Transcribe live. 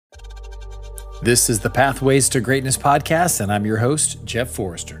This is the Pathways to Greatness podcast, and I'm your host, Jeff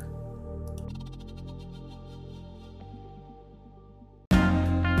Forrester.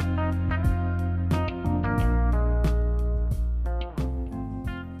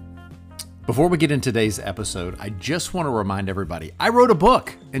 Before we get into today's episode, I just want to remind everybody, I wrote a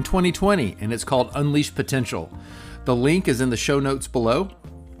book in 2020, and it's called Unleash Potential. The link is in the show notes below.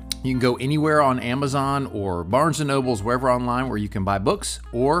 You can go anywhere on Amazon or Barnes & Noble's, wherever online where you can buy books,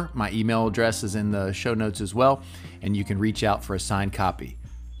 or my email address is in the show notes as well, and you can reach out for a signed copy.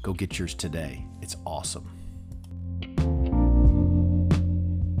 Go get yours today. It's awesome.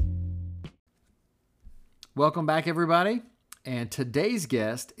 Welcome back, everybody. And today's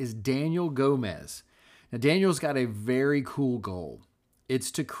guest is Daniel Gomez. Now, Daniel's got a very cool goal. It's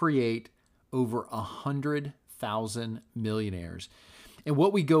to create over 100,000 millionaires. And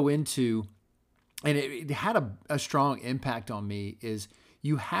what we go into, and it had a strong impact on me, is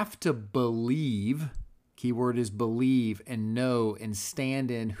you have to believe, keyword is believe, and know and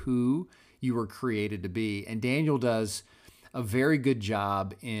stand in who you were created to be. And Daniel does a very good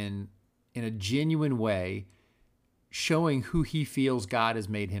job in a genuine way showing who he feels God has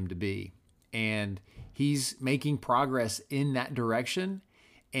made him to be. And he's making progress in that direction.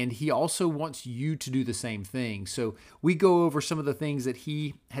 And he also wants you to do the same thing. So we go over some of the things that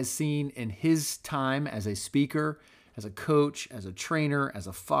he has seen in his time as a speaker, as a coach, as a trainer, as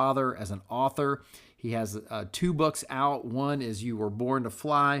a father, as an author. He has 2 books out. One is You Were Born to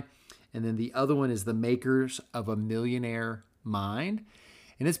Fly, and then the other one is The Makers of a Millionaire Mind.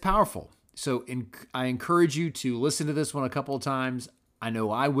 And it's powerful. So I encourage you to listen to this one a couple of times. I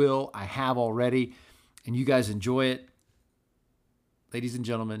know I will. I have already. And you guys enjoy it. Ladies and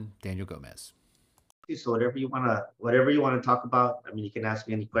gentlemen, Daniel Gomez. So whatever you want to talk about, I mean, you can ask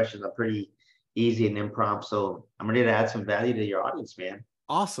me any questions. I'm pretty easy and impromptu. So I'm ready to add some value to your audience, man.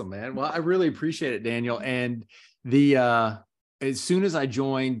 Awesome, man. Well, I really appreciate it, Daniel. And as soon as I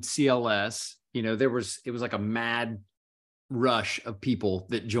joined CLS, it was like a mad rush of people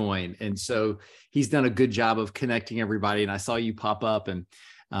that joined. And so he's done a good job of connecting everybody. And I saw you pop up and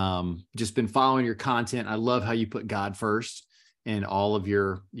just been following your content. I love how you put God first in all of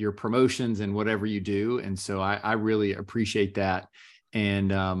your promotions and whatever you do. And so I really appreciate that.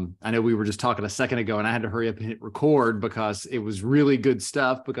 And I know we were just talking a second ago and I had to hurry up and hit record because it was really good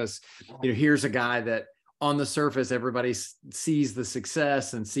stuff, because here's a guy that on the surface, everybody sees the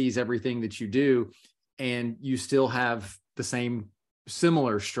success and sees everything that you do, and you still have the same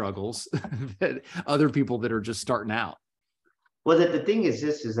similar struggles that other people that are just starting out. Well, the thing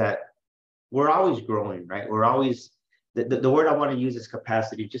is that we're always growing, right? We're always, the word I want to use is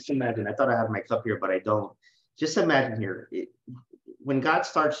capacity. Just imagine, I thought I had my cup here, but I don't. Just imagine here, when God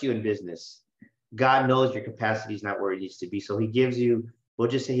starts you in business, God knows your capacity is not where it needs to be. So he gives you, we'll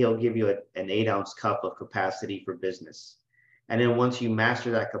just say he'll give you an 8-ounce cup of capacity for business. And then once you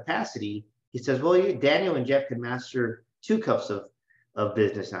master that capacity, he says, well, Daniel and Jeff can master 2 cups of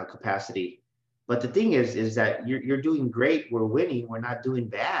business now capacity. But the thing is that you're doing great. We're winning. We're not doing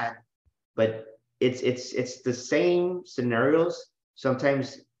bad. But it's the same scenarios,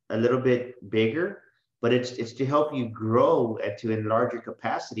 sometimes a little bit bigger, but it's to help you grow and to enlarge your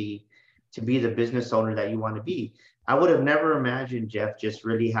capacity to be the business owner that you want to be. I would have never imagined, Jeff, just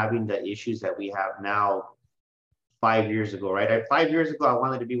really having the issues that we have now 5 years ago, right? 5 years ago, I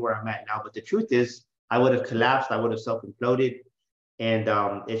wanted to be where I'm at now. But the truth is, I would have collapsed. I would have self-imploded. And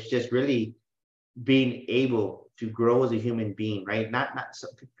it's just really being able to grow as a human being, right? Not so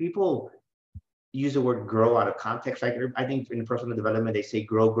people use the word grow out of context. Like I think in personal development, they say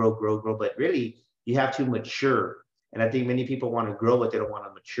grow, but really you have to mature. And I think many people want to grow, but they don't want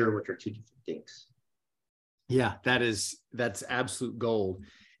to mature, which are 2 different things. Yeah, that's absolute gold.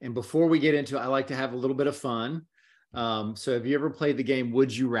 And before we get into it, I like to have a little bit of fun. So have you ever played the game,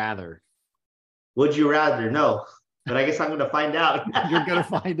 Would You Rather? Would you rather? No, but I guess I'm going to find out. You're going to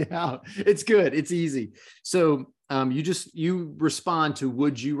find out. It's good. It's easy. So you respond to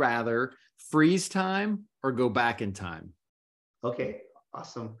would you rather freeze time or go back in time? Okay,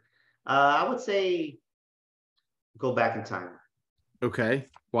 awesome. I would say go back in time. Okay.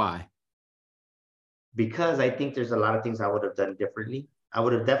 Why? Because I think there's a lot of things I would have done differently. I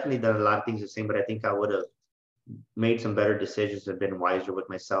would have definitely done a lot of things the same, but I think I would have made some better decisions and been wiser with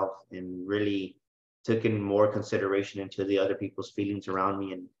myself and really taken more consideration into the other people's feelings around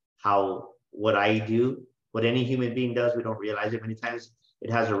me and how what I do, what any human being does, we don't realize it many times. It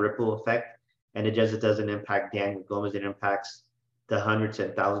has a ripple effect, and it doesn't impact Daniel Gomez. It impacts the hundreds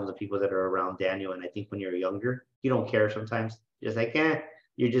and thousands of people that are around Daniel. And I think when you're younger, you don't care sometimes. You're just like,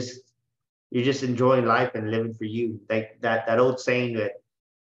 you're just enjoying life and living for you. Like that old saying that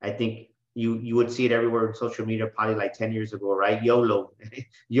I think you would see it everywhere on social media, probably like 10 years ago, right? YOLO.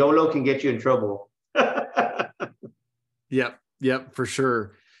 YOLO can get you in trouble. Yep. Yep. For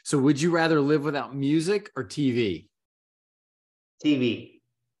sure. So would you rather live without music or TV? TV.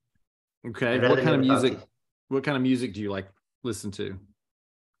 Okay. I'd rather live without TV. What kind of music do you like listen to?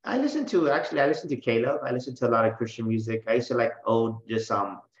 I listen to Caleb. I listen to a lot of Christian music. I used to like old just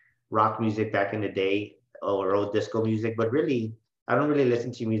rock music back in the day, or old disco music, but really I don't really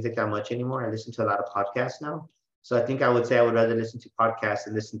listen to music that much anymore. I listen to a lot of podcasts now. So I think I would say I would rather listen to podcasts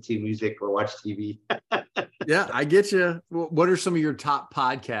than listen to music or watch TV. Yeah, I get you. What are some of your top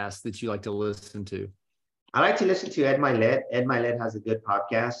podcasts that you like to listen to? I like to listen to Ed Milet. Ed Milet has a good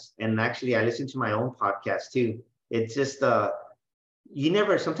podcast. And actually I listen to my own podcast too. It's just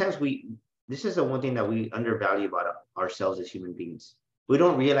sometimes this is the one thing that we undervalue about ourselves as human beings. We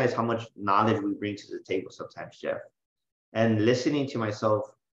don't realize how much knowledge we bring to the table sometimes, Jeff. And listening to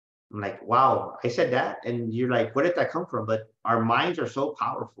myself, I'm like, wow, I said that. And you're like, where did that come from? But our minds are so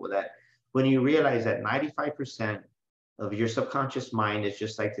powerful that when you realize that 95% of your subconscious mind is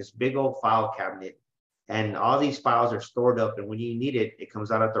just like this big old file cabinet, and all these files are stored up, and when you need it, it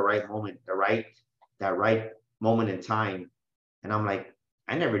comes out at the right moment, that right moment in time. And I'm like,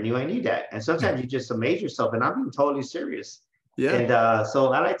 I never knew I need that. And sometimes you just amaze yourself, and I'm being totally serious. Yeah. And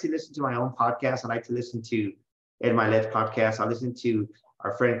so I like to listen to my own podcast. I like to listen to Ed Milet's podcast. I listen to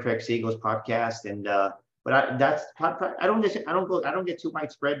our friend Craig Siegel's podcast. And but I don't get too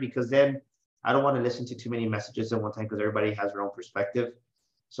widespread, because then I don't want to listen to too many messages at one time, because everybody has their own perspective.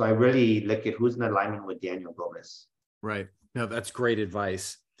 So I really look at who's in alignment with Daniel Gomez. Right. No, that's great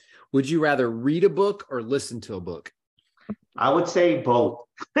advice. Would you rather read a book or listen to a book? I would say both.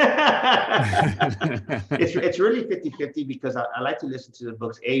 It's really 50-50, because I like to listen to the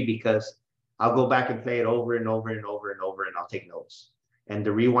books, because I'll go back and play it over and over and over and over, and I'll take notes. And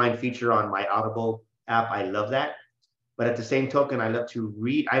the rewind feature on my Audible app, I love that. But at the same token, I love to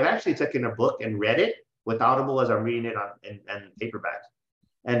read. I've actually taken a book and read it with Audible as I'm reading it in paperback.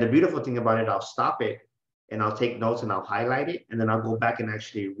 And the beautiful thing about it, I'll stop it and I'll take notes and I'll highlight it, and then I'll go back and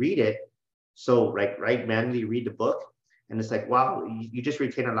actually read it. So manually read the book. And it's like, wow, you just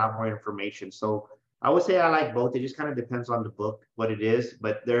retain a lot more information. So I would say I like both. It just kind of depends on the book, what it is.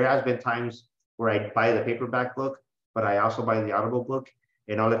 But there has been times where I buy the paperback book, but I also buy the Audible book,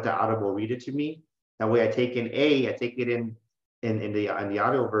 and I'll let the Audible read it to me. That way I take it in the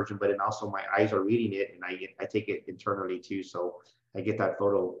audio version, but then also my eyes are reading it, and I take it internally too. So I get that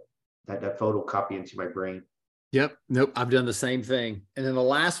photo copy into my brain. Yep. Nope. I've done the same thing. And then the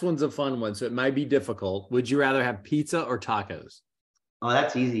last one's a fun one, so it might be difficult. Would you rather have pizza or tacos? Oh,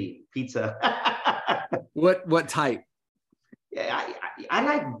 that's easy. Pizza. What type? Yeah, I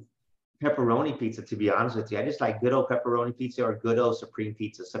like pepperoni pizza, to be honest with you. I just like good old pepperoni pizza or good old Supreme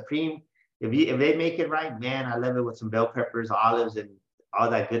pizza. Supreme, if they make it right, man, I love it with some bell peppers, olives, and all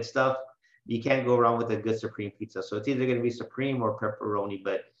that good stuff. You can't go wrong with a good Supreme pizza. So it's either going to be Supreme or pepperoni.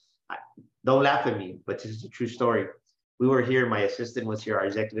 But don't laugh at me, but this is a true story. We were here, my assistant was here, our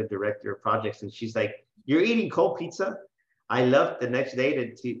executive director of projects, and she's like, "You're eating cold pizza?" I left the next day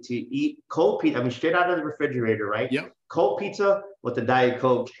to eat cold pizza. I mean, straight out of the refrigerator, right? Yep. Cold pizza with the Diet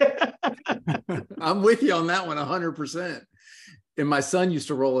Coke. I'm with you on that one 100%. And my son used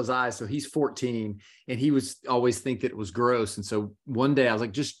to roll his eyes. So he's 14, and he was always think that it was gross. And so one day I was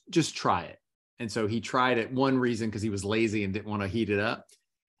like, just try it. And so he tried it, one reason because he was lazy and didn't want to heat it up.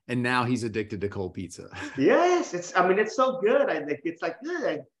 And now he's addicted to cold pizza. Yes, it's so good. I think it's like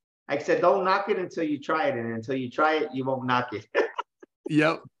good. I said, don't knock it until you try it. And until you try it, you won't knock it.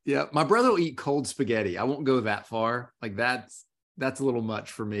 Yep. My brother will eat cold spaghetti. I won't go that far. Like that's a little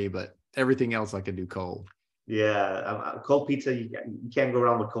much for me, but everything else I can do cold. Yeah, cold pizza, you can't go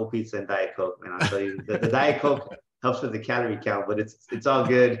wrong with cold pizza and Diet Coke, man. I'll tell you, the Diet Coke helps with the calorie count, but it's all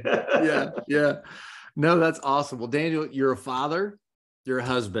good. Yeah. No, that's awesome. Well, Daniel, you're a father, you're a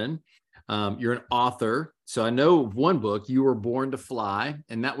husband, you're an author. So I know one book, You Were Born to Fly,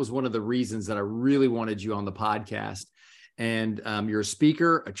 and that was one of the reasons that I really wanted you on the podcast. And you're a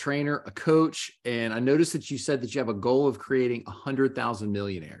speaker, a trainer, a coach, and I noticed that you said that you have a goal of creating 100,000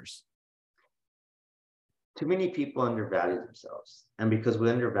 millionaires. Too many people undervalue themselves. And because we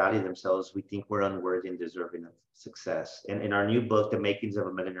undervalue themselves, we think we're unworthy and deserving of success. And in our new book, The Makings of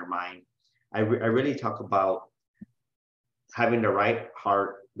a Millionaire Mind, I really talk about having the right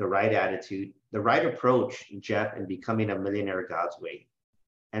heart, the right attitude, the right approach, Jeff, in becoming a millionaire God's way.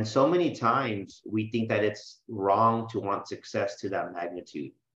 And so many times we think that it's wrong to want success to that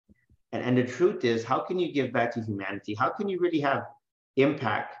magnitude. And the truth is, how can you give back to humanity? How can you really have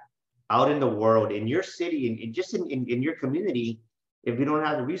impact out in the world, in your city, and just in your community, if you don't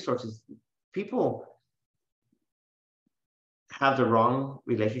have the resources, people have the wrong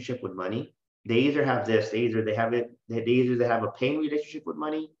relationship with money. They either have this, they have it, they either have a pain relationship with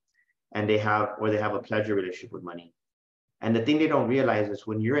money, and they have a pleasure relationship with money. And the thing they don't realize is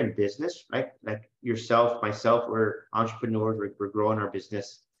when you're in business, right? Like yourself, myself, we're entrepreneurs, we're growing our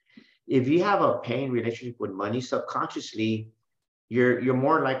business. If you have a pain relationship with money, subconsciously, you're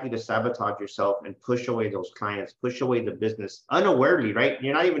more likely to sabotage yourself and push away those clients, push away the business unawarely, right?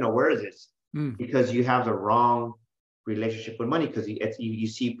 You're not even aware of this because you have the wrong relationship with money because you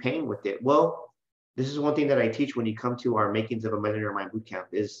see pain with it. Well, this is one thing that I teach when you come to our Makings of a Millionaire Mind Bootcamp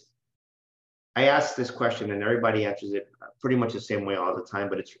is I ask this question and everybody answers it pretty much the same way all the time,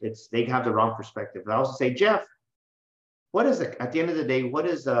 but it's they have the wrong perspective. I also say, Jeff, what is the at the end of the day, what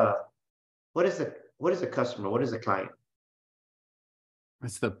is the customer? What is the client?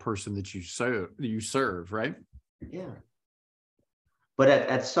 That's the person that you serve, right? Yeah. But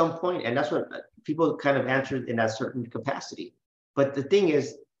at some point, and that's what people kind of answer in that certain capacity. But the thing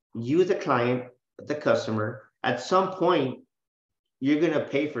is, you, the client, the customer, at some point, you're going to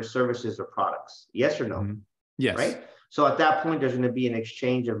pay for services or products. Yes or no? Mm-hmm. Yes. Right? So at that point, there's going to be an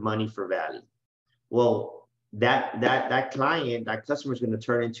exchange of money for value. Well, that client, that customer is going to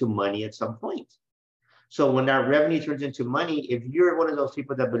turn into money at some point. So when that revenue turns into money, if you're one of those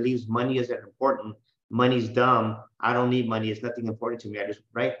people that believes money isn't important, money's dumb, I don't need money, it's nothing important to me, I just,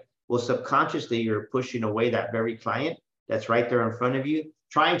 right? Well, subconsciously, you're pushing away that very client that's right there in front of you,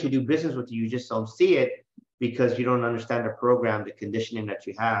 trying to do business with you. You just don't see it because you don't understand the program, the conditioning that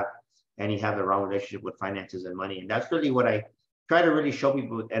you have, and you have the wrong relationship with finances and money. And that's really what I try to really show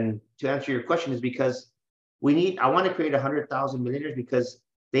people. And to answer your question is because I want to create 100,000 millionaires because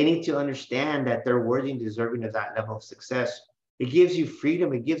they need to understand that they're worthy and deserving of that level of success. It gives you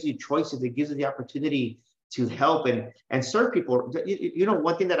freedom. It gives you choices. It gives you the opportunity to help and serve people. You know,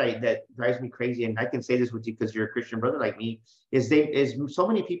 one thing that drives me crazy, and I can say this with you because you're a Christian brother like me, is so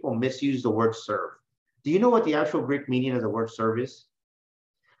many people misuse the word serve. Do you know what the actual Greek meaning of the word serve is?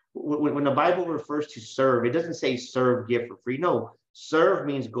 When the Bible refers to serve, it doesn't say serve, give for free. No, serve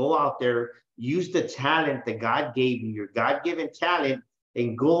means go out there, use the talent that God gave you, your God-given talent,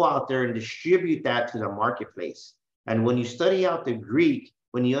 and go out there and distribute that to the marketplace. And when you study out the Greek,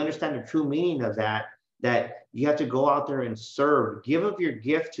 when you understand the true meaning of that you have to go out there and serve, give of your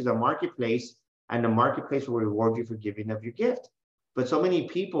gift to the marketplace, and the marketplace will reward you for giving of your gift. But so many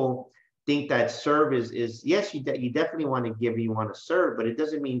people think that serve is yes, you definitely want to give, you want to serve, but it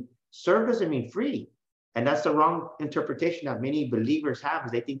doesn't mean serve doesn't mean free. And that's the wrong interpretation that many believers have,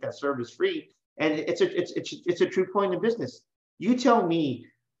 is they think that serve is free. And it's a true point in business. You tell me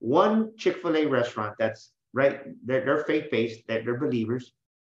one Chick-fil-A restaurant that's right, they're faith-based, that they're believers,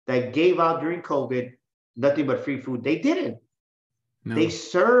 that gave out during COVID nothing but free food. They didn't. No. They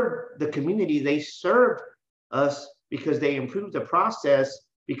served the community. They served us because they improved the process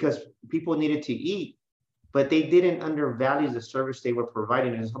because people needed to eat, but they didn't undervalue the service they were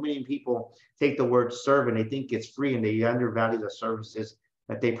providing. And so many people take the word serve and they think it's free and they undervalue the services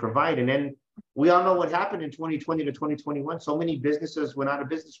that they provide. And then we all know what happened in 2020 to 2021. So many businesses went out of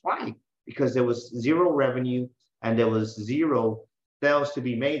business. Why? Because there was zero revenue and there was zero sales to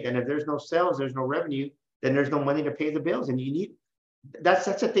be made. And if there's no sales, there's no revenue, then there's no money to pay the bills. And that's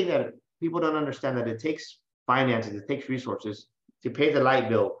a thing that people don't understand, that it takes finances, it takes resources to pay the light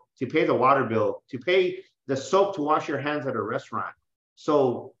bill, to pay the water bill, to pay the soap to wash your hands at a restaurant.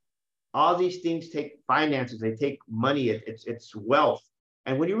 So all these things take finances, they take money, it's wealth.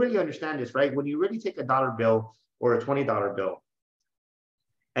 And when you really understand this, right, when you really take a dollar bill or a $20 bill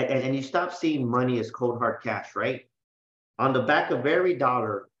and you stop seeing money as cold hard cash, right? On the back of every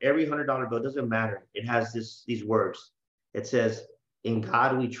dollar, every $100 bill, doesn't matter, it has these words. It says, "In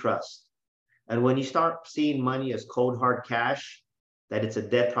God we trust." And when you start seeing money as cold hard cash, that it's a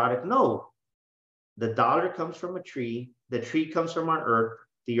dead product, no. The dollar comes from a tree. The tree comes from our earth.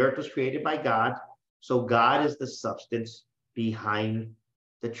 The earth was created by God. So God is the substance behind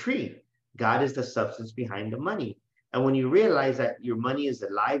the tree. God is the substance behind the money. And when you realize that your money is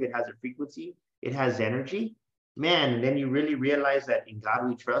alive, it has a frequency, it has energy, man, and then you really realize that in God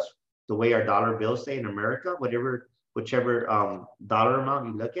we trust, the way our dollar bills say in America, whichever dollar amount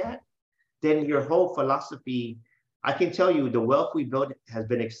you look at, then your whole philosophy, I can tell you the wealth we built has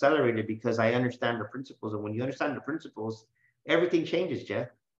been accelerated because I understand the principles. And when you understand the principles, everything changes, Jeff.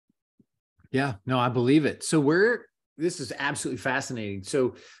 Yeah, no, I believe it. So this is absolutely fascinating.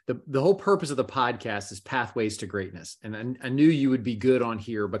 So the whole purpose of the podcast is Pathways to Greatness. And I knew you would be good on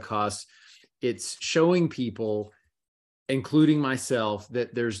here because it's showing people including myself,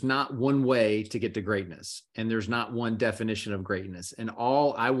 that there's not one way to get to greatness and there's not one definition of greatness. And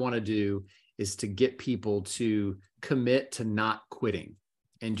all I want to do is to get people to commit to not quitting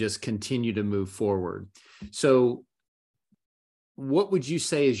and just continue to move forward. So what would you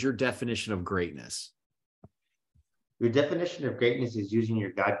say is your definition of greatness? Your definition of greatness is using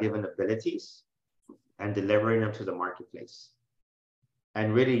your God-given abilities and delivering them to the marketplace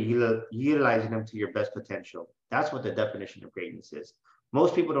and really utilizing them to your best potential. That's what the definition of greatness is.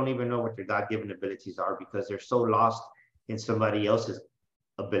 Most people don't even know what their God-given abilities are because they're so lost in somebody else's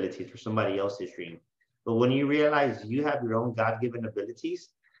abilities or somebody else's dream. But when you realize you have your own God-given abilities,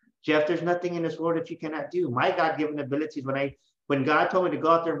 Jeff, there's nothing in this world that you cannot do. My God-given abilities, when God told me to go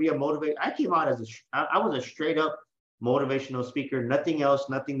out there and be a motivator, I came out as I was a straight up motivational speaker, nothing else,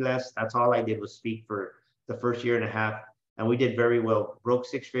 nothing less. That's all I did was speak for the first year and a half. And we did very well, broke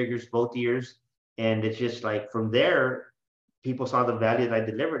 6 figures both years. And it's just like from there, people saw the value that I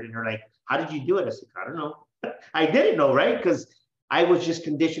delivered and they're like, how did you do it? I said, I don't know. I didn't know, right? Because I was just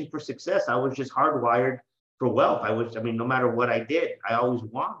conditioned for success. I was just hardwired for wealth. No matter what I did, I always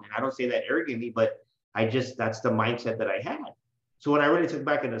won. And I don't say that arrogantly, but that's the mindset that I had. So when I really took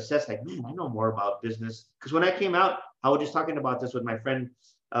back and assessed, like, man, I know more about business. Because when I came out, I was just talking about this with my friend,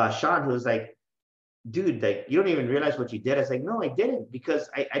 Sean, who was like, dude, like, you don't even realize what you did. I was like, no, I didn't, because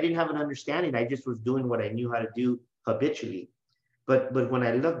I didn't have an understanding. I just was doing what I knew how to do habitually. But when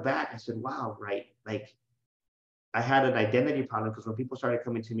I look back, I said, wow, right. Like, I had an identity problem because when people started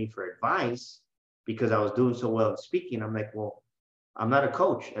coming to me for advice, because I was doing so well in speaking, I'm like, well, I'm not a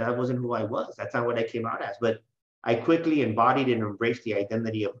coach. That wasn't who I was. That's not what I came out as. But I quickly embodied and embraced the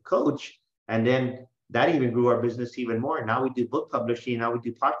identity of a coach. And then that even grew our business even more. Now we do book publishing. Now we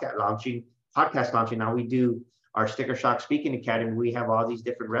do podcast launching. Now we do our Sticker Shock Speaking Academy. We have all these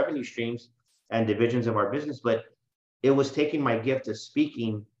different revenue streams and divisions of our business. But it was taking my gift of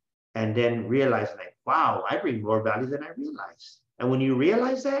speaking and then realizing, like, wow, I bring more value than I realized. And when you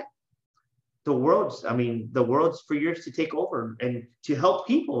realize that, the world's for yours to take over and to help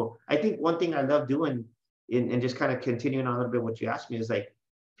people. I think one thing I love doing, and just kind of continuing on a little bit what you asked me, is like,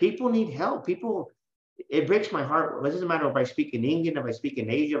 people need help. It breaks my heart. It doesn't matter if I speak in England, if I speak in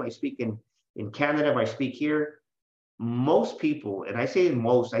Asia, if I speak in Canada, if I speak here. Most people, and I say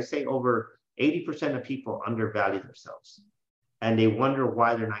over 80% of people undervalue themselves. And they wonder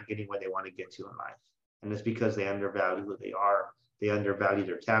why they're not getting what they want to get to in life. And it's because they undervalue who they are. They undervalue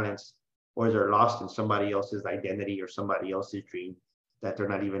their talents, or they're lost in somebody else's identity or somebody else's dream that they're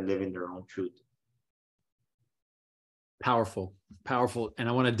not even living their own truth. Powerful. And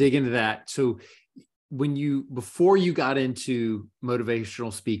I want to dig into that. So before you got into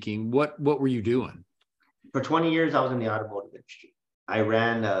motivational speaking, what were you doing? For 20 years, I was in the automotive industry. I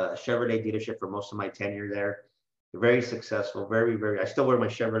ran a Chevrolet dealership for most of my tenure there. Very successful, very, very. I still wear my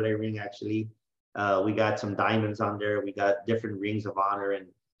Chevrolet ring, actually. We got some diamonds on there. We got different rings of honor.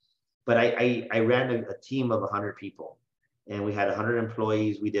 But I ran a team of 100 people, and we had 100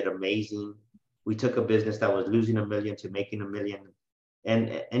 employees. We did amazing. We took a business that was losing $1 million to making $1 million.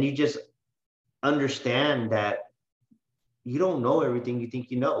 And you just understand that you don't know everything you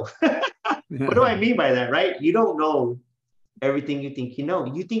think you know. What do I mean by that, right? You don't know everything you think you know.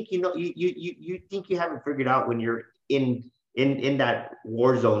 You think you know, you think you haven't figured out when you're in that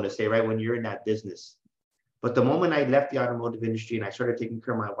war zone, to say, right? When you're in that business. But the moment I left the automotive industry and I started taking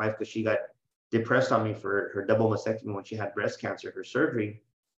care of my wife, because she got depressed on me for her double mastectomy when she had breast cancer, her surgery,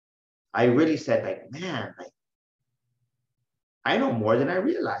 I really said, like, man, like, I know more than I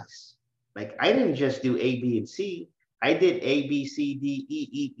realized. Like, I didn't just do A, B, and C. I did A, B, C, D, E,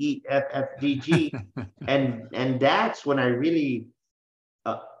 E, E, F, F, G, G. and that's when I really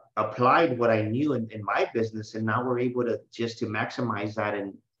applied what I knew in my business. And now we're able to maximize that.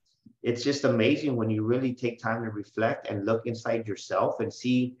 And it's just amazing when you really take time to reflect and look inside yourself and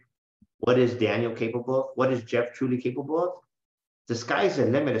see, what is Daniel capable of? What is Jeff truly capable of? The sky's the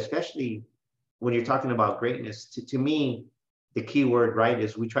limit, especially when you're talking about greatness. To me, the key word, right,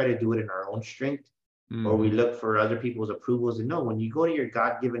 is we try to do it in our own strength, or we look for other people's approvals. And no, when you go to your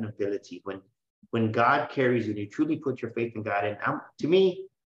God-given ability, when God carries you, and you truly put your faith in God. And to me,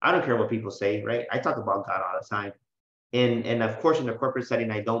 I don't care what people say, right? I talk about God all the time. And of course, in the corporate setting,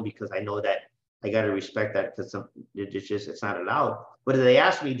 I don't, because I know that I got to respect that, because it's not allowed. But if they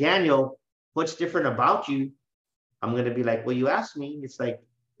ask me, Daniel, what's different about you? I'm going to be like, well, you asked me. It's like,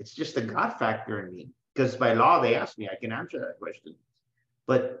 it's just the God factor in me, because by law, they asked me, I can answer that question.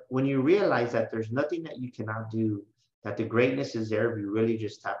 But when you realize that there's nothing that you cannot do, that the greatness is there if you really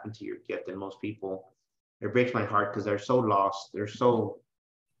just tap into your gift. And most people, it breaks my heart because they're so lost. They're so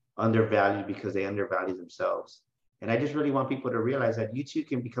undervalued because they undervalue themselves. And I just really want people to realize that you too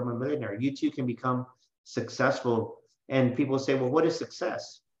can become a millionaire. You too can become successful. And people say, well, what is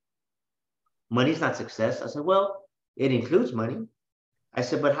success? Money's not success. I said, well, it includes money. I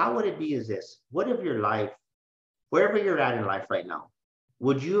said, but how would it be is this? What if your life, wherever you're at in life right now,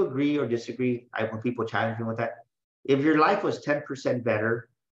 would you agree or disagree? When people challenge me with that, if your life was 10% better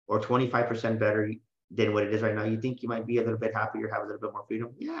or 25% better than what it is right now, you think you might be a little bit happier, have a little bit more freedom?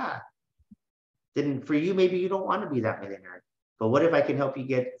 Yeah. Then for you, maybe you don't want to be that millionaire. But what if I can help you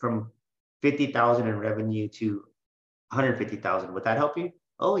get from 50,000 in revenue to 150,000? Would that help you?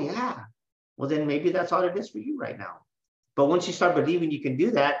 Oh yeah. Well, then maybe that's all it is for you right now. But once you start believing you can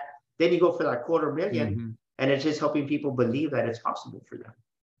do that, then you go for that 250,000, and it's just helping people believe that it's possible for them.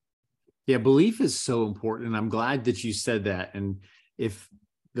 Yeah, belief is so important, and I'm glad that you said that. And if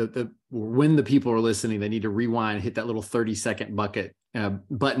when the people are listening, they need to rewind, hit that little 30-second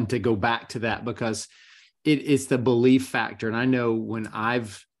button to go back to that, because it's the belief factor. And I know when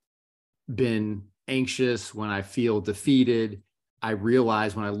I've been anxious, when I feel defeated, I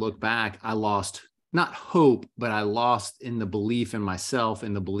realize when I look back, I lost not hope, but I lost in the belief in myself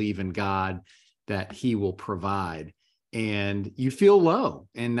and the belief in God that He will provide. And you feel low.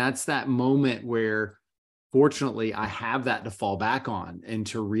 And that's that moment where, fortunately, I have that to fall back on and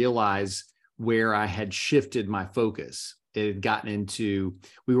to realize where I had shifted my focus. It had gotten into,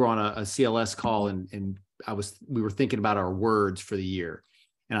 we were on a CLS call, and we were thinking about our words for the year.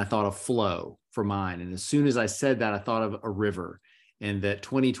 And I thought of flow for mine. And as soon as I said that, I thought of a river, and that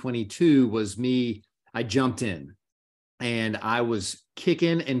 2022 was me. I jumped in and I was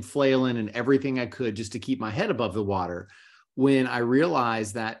kicking and flailing and everything I could just to keep my head above the water, when I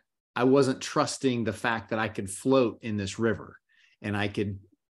realized that I wasn't trusting the fact that I could float in this river and I could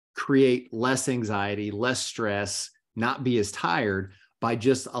create less anxiety, less stress, not be as tired by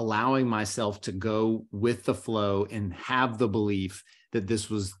just allowing myself to go with the flow and have the belief that this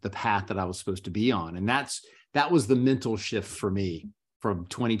was the path that I was supposed to be on. And that was the mental shift for me from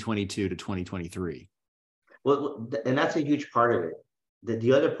 2022 to 2023. Well, and that's a huge part of it.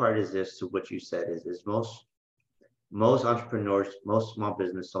 The other part is this, to what you said, is most entrepreneurs, most small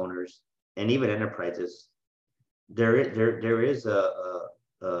business owners, and even enterprises, there is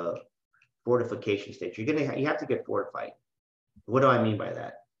a fortification stage. You have to get fortified. What do I mean by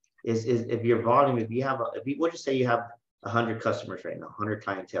that? Is if your volume, we'll just say you have 100 customers right now, 100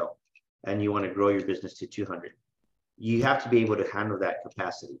 clientele, and you want to grow your business to 200, you have to be able to handle that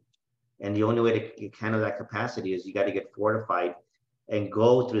capacity. And the only way to handle that capacity is you got to get fortified and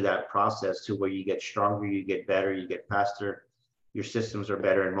go through that process to where you get stronger, you get better, you get faster, your systems are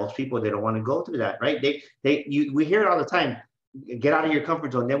better. And most people, they don't want to go through that, right? We hear it all the time, get out of your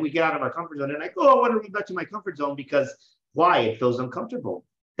comfort zone. Then we get out of our comfort zone and like, oh, I want to go back to my comfort zone, because why? It feels uncomfortable.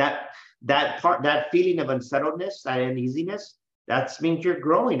 That feeling of unsettledness, that uneasiness, that means you're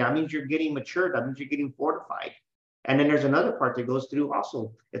growing. That means you're getting matured. That means you're getting fortified. And then there's another part that goes through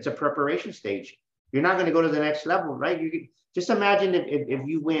also. It's a preparation stage. You're not going to go to the next level, right? You just imagine if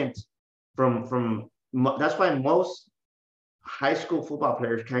you went from that's why most high school football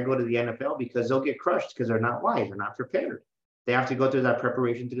players can't go to the NFL, because they'll get crushed because they're not wise, they're not prepared. They have to go through that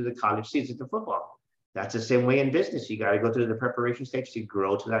preparation through the college season to football. That's the same way in business. You got to go through the preparation stage to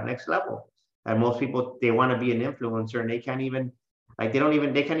grow to that next level. And most people, they want to be an influencer, and they can't even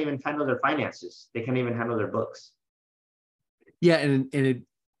handle their finances. They can't even handle their books. Yeah. And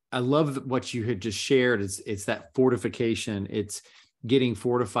I love what you had just shared. It's that fortification. It's getting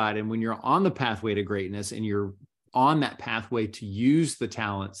fortified. And when you're on the pathway to greatness and you're on that pathway to use the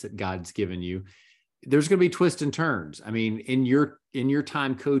talents that God's given you, there's going to be twists and turns. I mean, in your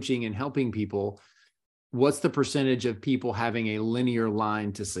time coaching and helping people, what's the percentage of people having a linear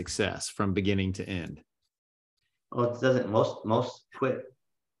line to success from beginning to end? Oh, it doesn't. Most quit.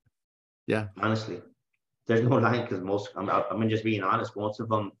 Yeah. Honestly, there's no line, because I'm just being honest. Most of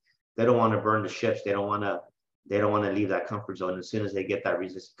them, they don't want to burn the ships. They don't want to leave that comfort zone. As soon as they get that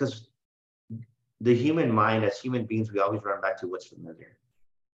resistance, because the human mind, as human beings, we always run back to what's familiar.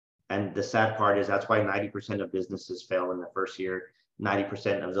 And the sad part is that's why 90% of businesses fail in the first year.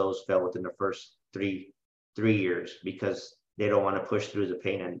 90% of those fail within the first three years, because they don't want to push through the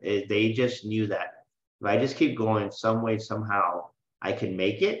pain. And they just knew that if I just keep going, some way, somehow, I can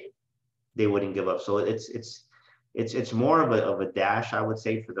make it, they wouldn't give up. So it's more of a dash, I would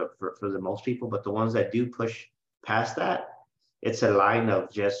say, for the most people. But the ones that do push past that, it's a line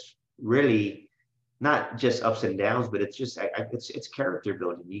of just really not just ups and downs, but it's just it's character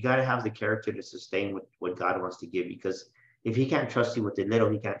building. You got to have the character to sustain what God wants to give you, because if He can't trust you with the little,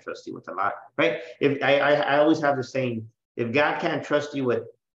 He can't trust you with a lot, right? If I always have the saying, if God can't trust you with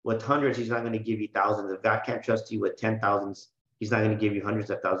with hundreds, he's not going to give you thousands. If God can't trust you with 10,000s, he's not going to give you hundreds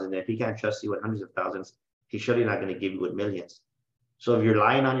of thousands. And if he can't trust you with hundreds of thousands, he's surely not going to give you with millions. So if you're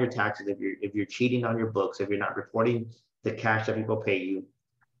lying on your taxes, if you're cheating on your books, if you're not reporting the cash that people pay you,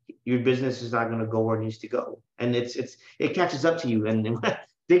 your business is not going to go where it needs to go. And it catches up to you. And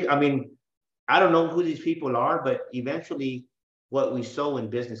I mean, I don't know who these people are, but eventually what we sow in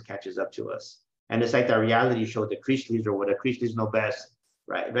business catches up to us. And it's like that reality show, the Chrisleys or what the Chrisleys know best,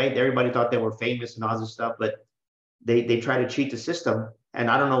 right? Everybody thought they were famous and all this stuff, but they try to cheat the system. And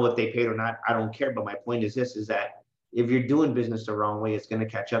I don't know if they paid or not. I don't care. But my point is this, is that if you're doing business the wrong way, it's going to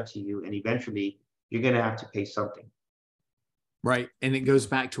catch up to you. And eventually you're going to have to pay something. Right. And it goes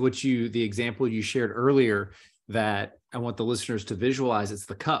back to the example you shared earlier that I want the listeners to visualize. It's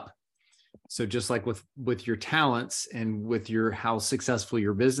the cup. So just like with your talents and with how successful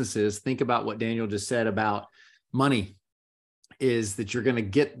your business is, think about what Daniel just said about money, is that you're going to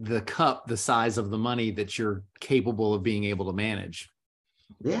get the cup the size of the money that you're capable of being able to manage.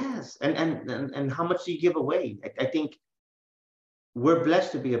 Yes. And how much do you give away? I think we're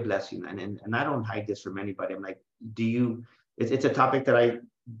blessed to be a blessing. And I don't hide this from anybody. I'm like, it's a topic that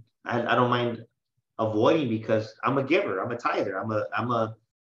I don't mind avoiding because I'm a giver. I'm a tither. I'm a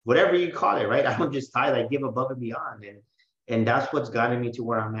whatever you call it, right? I don't just tithe, I give above and beyond. And that's what's gotten me to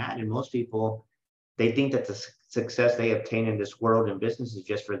where I'm at. And most people, they think that the success they obtain in this world and business is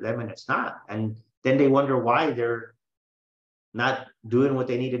just for them, and it's not. And then they wonder why they're not doing what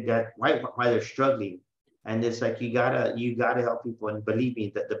they need to get, why they're struggling. And it's like, you gotta help people. And believe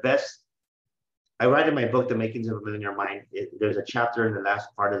me, that the best, I write in my book, The Makings of a Millionaire Mind, there's a chapter in the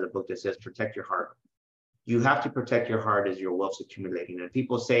last part of the book that says, protect your heart. You have to protect your heart as your wealth's accumulating. And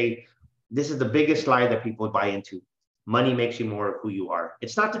people say, this is the biggest lie that people buy into. Money makes you more of who you are.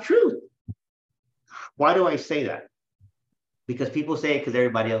 It's not the truth. Why do I say that? Because people say it because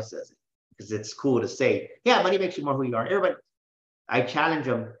everybody else says it. Because it's cool to say, yeah, money makes you more who you are. Everybody, I challenge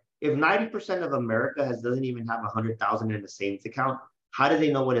them. If 90% of America doesn't even have 100,000 in the savings account, how do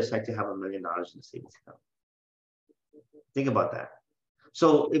they know what it's like to have $1 million in the savings account? Think about that.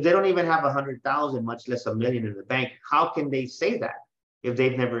 So if they don't even have 100,000, much less $1 million in the bank, how can they say that if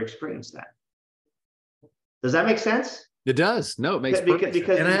they've never experienced that? Does that make sense? It does. No, it makes perfect sense.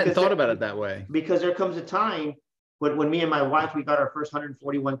 And I hadn't thought about it that way. Because there comes a time when me and my wife, we got our first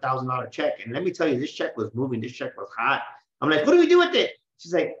 $141,000 check. And let me tell you, this check was moving. This check was hot. I'm like, what do we do with it?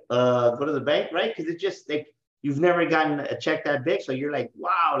 She's like, go to the bank, right? Because it's just like, you've never gotten a check that big. So you're like,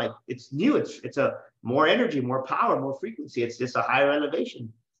 wow, like it's new. It's a more energy, more power, more frequency. It's just a higher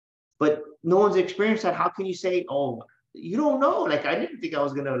elevation. But no one's experienced that. How can you say, oh, you don't know? Like, I didn't think I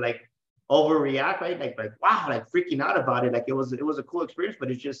was gonna like overreact, right? Like wow, like freaking out about it. Like it was a cool experience, but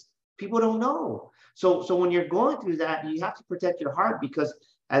it's just people don't know. So when you're going through that, you have to protect your heart, because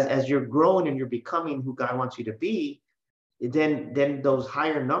as you're growing and you're becoming who God wants you to be, then those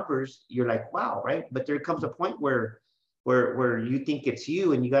higher numbers, you're like, wow, right? But there comes a point where you think it's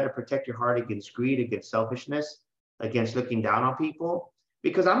you, and you got to protect your heart against greed, against selfishness, against looking down on people.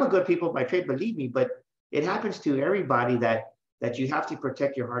 Because I'm a good people by trade, believe me, but it happens to everybody that you have to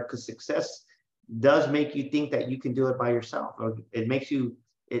protect your heart, because success does make you think that you can do it by yourself. Or it makes you,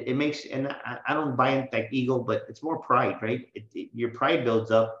 it makes, and I don't buy into like ego, but it's more pride, right? Your pride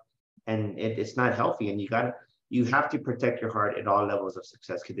builds up, and it's not healthy, and you have to protect your heart at all levels of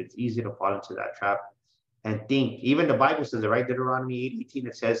success, because it's easy to fall into that trap and think. Even the Bible says it, right? Deuteronomy 8:18,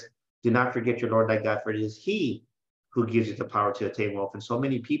 it says, do not forget your Lord thy God, for it is he who gives you the power to attain wealth. And so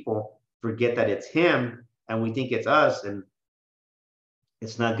many people forget that it's him, and we think it's us, and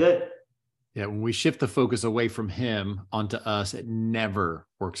it's not good. Yeah, when we shift the focus away from him onto us, it never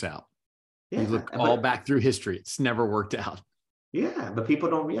works out. Yeah, you look all back through history, it's never worked out. Yeah, but people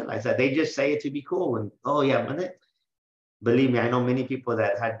don't realize that. They just say it to be cool. And oh yeah, but believe me, I know many people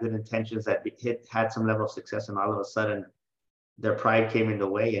that had good intentions, that had some level of success, and all of a sudden their pride came in the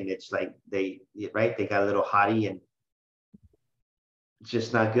way, and it's like they got a little haughty, and it's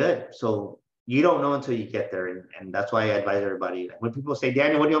just not good. So you don't know until you get there. And that's why I advise everybody. When people say,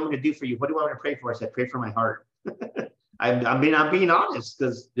 Daniel, what do you want me to do for you? What do you want me to pray for? I said, pray for my heart. I'm being honest,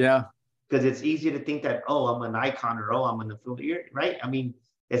 because it's easy to think that, oh, I'm an icon, or oh, I'm an affiliate, right? I mean,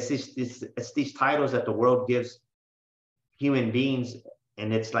 it's these titles that the world gives human beings,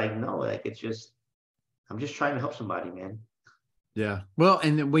 and it's like, no, like I'm just trying to help somebody, man. Yeah. Well,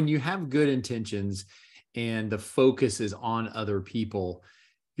 and then when you have good intentions and the focus is on other people,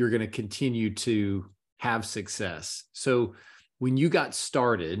 you're going to continue to have success. So when you got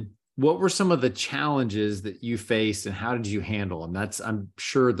started, what were some of the challenges that you faced, and how did you handle them? I'm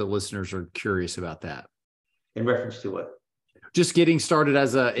sure the listeners are curious about that. In reference to what? just getting started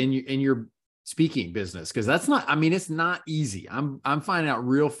as in your speaking business? Because that's not, I mean, it's not easy. I'm finding out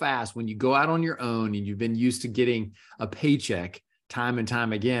real fast when you go out on your own and you've been used to getting a paycheck time and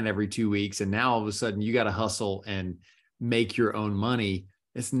time again every 2 weeks, and now all of a sudden you got to hustle and make your own money.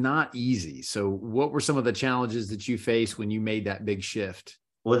 It's not easy. So what were some of the challenges that you faced when you made that big shift?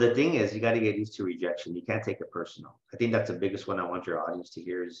 Well, the thing is, you got to get used to rejection. You can't take it personal. I think that's the biggest one I want your audience to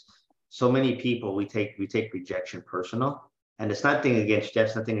hear is so many people, we take rejection personal. And it's nothing against Jeff,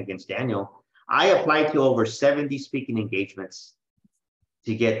 it's nothing against Daniel. I applied to over 70 speaking engagements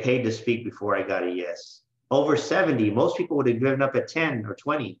to get paid to speak before I got a yes. Over 70. Most people would have given up at 10 or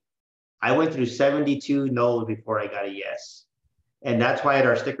 20. I went through 72 no's before I got a yes. And that's why at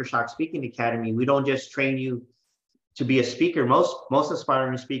our Sticker Shock Speaking Academy, we don't just train you to be a speaker. Most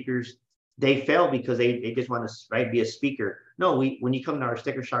aspiring speakers, they fail because they just want to be a speaker. No, when you come to our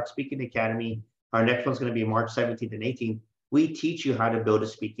Sticker Shock Speaking Academy, our next one's going to be March 17th and 18th. We teach you how to build a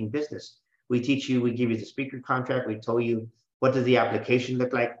speaking business. We give you the speaker contract. We tell you what does the application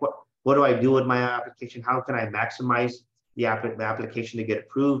look like? What do I do with my application? How can I maximize the application to get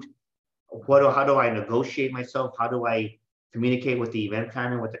approved? How do I negotiate myself? How do I communicate with the event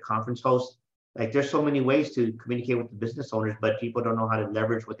planner, with the conference host? Like there's so many ways to communicate with the business owners, but people don't know how to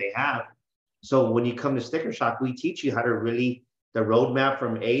leverage what they have. So when you come to Sticker Shock, we teach you how to really, the roadmap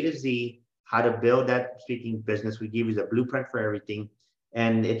from A to Z, how to build that speaking business. We give you the blueprint for everything.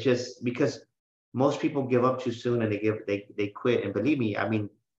 And it just, because most people give up too soon and they quit. And believe me, I mean,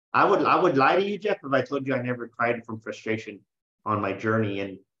 I would lie to you, Jeff, if I told you I never cried from frustration on my journey.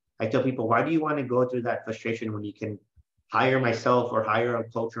 And I tell people, why do you want to go through that frustration when you can hire myself or hire a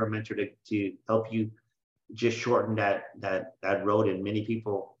coach or a mentor to help you just shorten that road? And many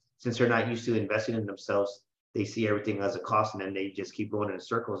people, since they're not used to investing in themselves, they see everything as a cost, and then they just keep going in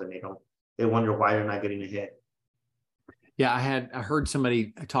circles, and they wonder why they're not getting ahead. Yeah, I heard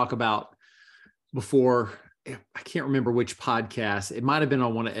somebody talk about before, I can't remember which podcast. It might have been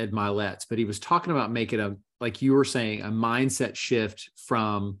on one of Ed Milet's, but he was talking about making like you were saying, a mindset shift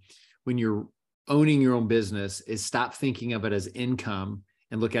from when you're owning your own business is stop thinking of it as income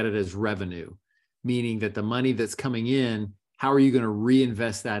and look at it as revenue, meaning that the money that's coming in, how are you going to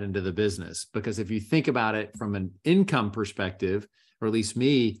reinvest that into the business? Because if you think about it from an income perspective, or at least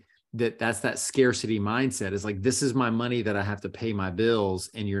me, that's that scarcity mindset is like, this is my money that I have to pay my bills,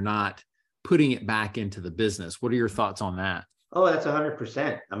 and you're not putting it back into the business. What are your thoughts on that? Oh, that's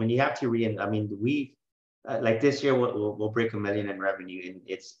 100%. I mean, you have to we like this year, we'll break $1 million in revenue, and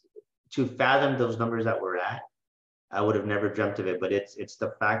it's to fathom those numbers that we're at. I would have never dreamt of it, but it's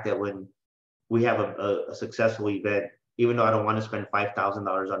the fact that when we have a successful event, even though I don't want to spend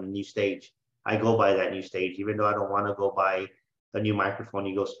 $5,000 on a new stage, I go buy that new stage. Even though I don't want to go buy a new microphone,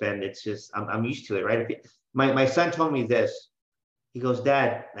 you go spend. It's just, I'm used to it, right? My son told me this. He goes,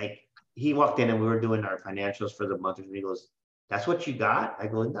 Dad, like, he walked in and we were doing our financials for the month, and he goes, that's what you got? I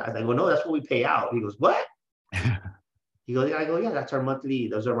go, no, that's what we pay out. He goes, what? He goes, I go, yeah,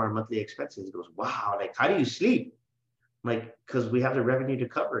 those are our monthly expenses. He goes, wow, like, how do you sleep? I'm like, because we have the revenue to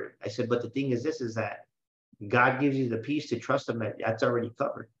cover it. I said, but the thing is is that God gives you the peace to trust him that that's already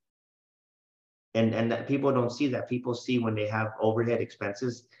covered. And that people don't see that. People see when they have overhead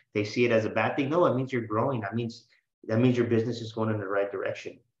expenses, they see it as a bad thing. No, it means you're growing. That means your business is going in the right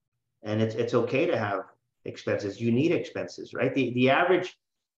direction. And it's okay to have expenses. You need expenses, right? The average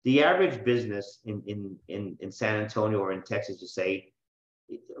business in San Antonio or in Texas, to say,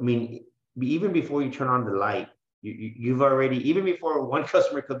 I mean, even before you turn on the light, you've already, even before one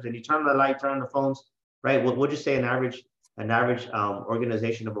customer comes in, you turn on the light, turn on the phones, right? We'll just say an average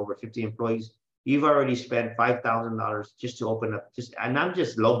organization of over 50 employees, you've already spent $5,000 just to open up, and I'm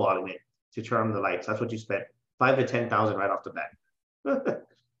just lowballing it, to turn on the lights. That's what you spent, $5,000 to $10,000 right off the bat.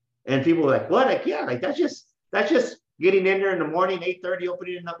 And people are like, what? Like, yeah, like that's just getting in there in the morning, 8:30,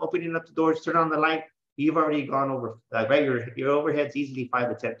 opening up the doors, turn on the light. You've already gone over, right? Your overhead's easily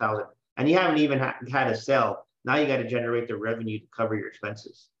 $5,000 to $10,000, and you haven't even had a sell. Now you got to generate the revenue to cover your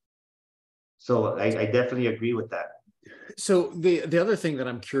expenses. So I definitely agree with that. So the other thing that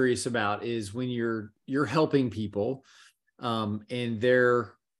I'm curious about is when you're helping people, and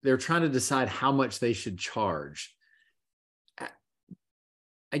they're trying to decide how much they should charge.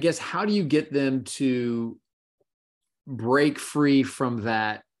 I guess, how do you get them to break free from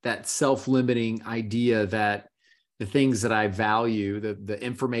that self-limiting idea that the things that I value, the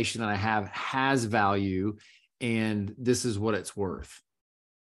information that I have has value, and this is what it's worth?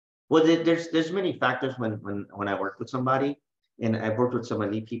 Well, there's many factors when I work with somebody, and I've worked with some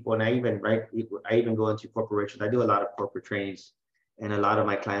elite people, and I even go into corporations. I do a lot of corporate trainings, and a lot of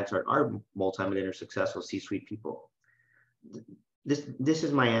my clients are multimillionaire successful C-suite people. this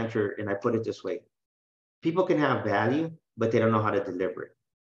is my answer, and I put it this way: people can have value, but they don't know how to deliver it.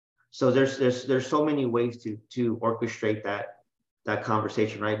 So there's so many ways to orchestrate that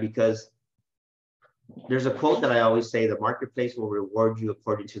conversation, right? Because there's a quote that I always say: the marketplace will reward you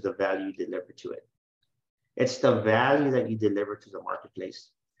according to the value you deliver to it. It's the value that you deliver to the marketplace.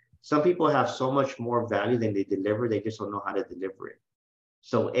 Some people have so much more value than they deliver, they just don't know how to deliver it.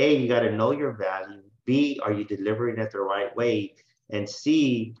 So A, you got to know your value. B, are you delivering it the right way? And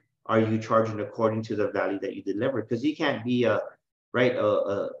C, are you charging according to the value that you deliver? Because you can't be right,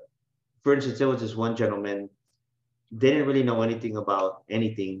 for instance, there was this one gentleman, didn't really know anything about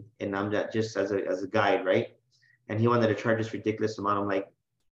anything. And I'm not just as a guide, right? And he wanted to charge this ridiculous amount. I'm like,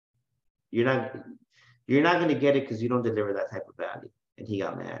 you're not, you're not going to get it because you don't deliver that type of value. And he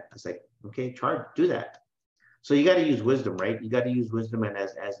got mad. I was like, okay, charge, do that. So you got to use wisdom, right? You got to use wisdom, and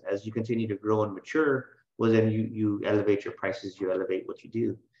as you continue to grow and mature, well, then you elevate your prices, you elevate what you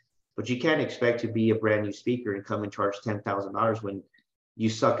do. But you can't expect to be a brand new speaker and come and charge $10,000 when you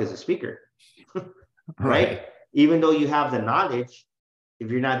suck as a speaker, Right. right? Even though you have the knowledge, if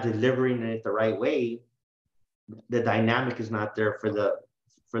you're not delivering it the right way, the dynamic is not there for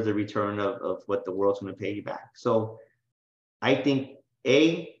the return of what the world's going to pay you back. So I think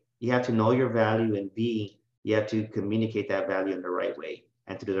A, you have to know your value, and B, you have to communicate that value in the right way.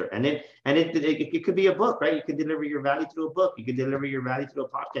 And to do the, and then and it could be a book, right? You can deliver your value through a book. You can deliver your value through a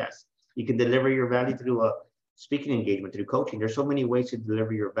podcast. You can deliver your value through a speaking engagement, through coaching. There's so many ways to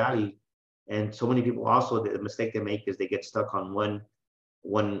deliver your value. And so many people also, the mistake they make is they get stuck on one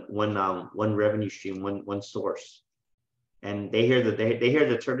revenue stream, one source. And they hear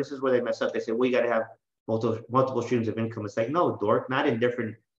the term. This is where they mess up. They say, well, you got to have multiple streams of income. It's like, no, dork, not in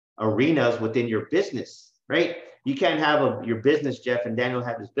different arenas within your business, right? You can't have your business, Jeff, and Daniel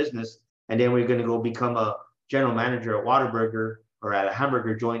have his business, and then we're going to go become a general manager at Whataburger or at a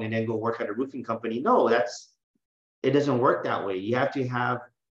hamburger joint, and then go work at a roofing company. No, it doesn't work that way. You have to have,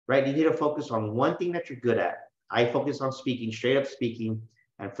 right? You need to focus on one thing that you're good at. I focus on speaking, straight up speaking,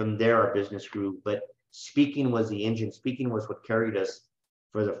 and from there our business grew. But speaking was the engine. Speaking was what carried us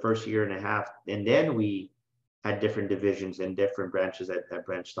for the first year and a half, and then we had different divisions and different branches that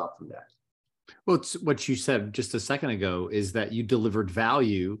branched off from that. Well, it's what you said just a second ago is that you delivered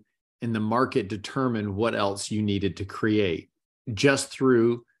value and the market determined what else you needed to create just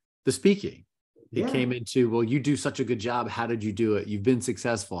through the speaking. It came into, well, you do such a good job. How did you do it? You've been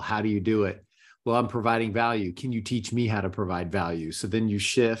successful. How do you do it? Well, I'm providing value. Can you teach me how to provide value? So then you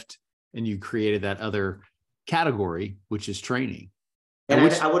shift and you created that other category, which is training. And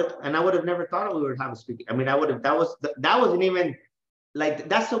I would have never thought we would have a speaking. I mean, that wasn't even like,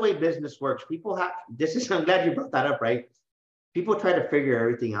 that's the way business works. People have I'm glad you brought that up, right? People try to figure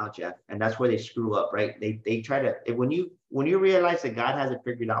everything out, Jeff, and that's where they screw up, right? They try to, when you realize that God has it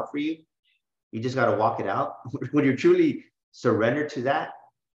figured out for you, you just got to walk it out. When you're truly surrendered to that,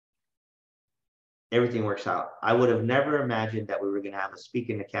 everything works out. I would have never imagined that we were going to have a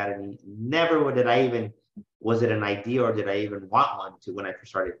speaking academy. Never did I even, was it an idea or did I even want one to when I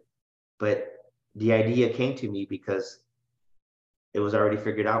first started? But the idea came to me because it was already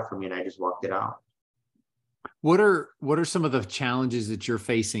figured out for me, and I just walked it out. What are some of the challenges that you're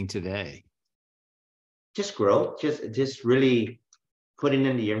facing today? Just growth, just really putting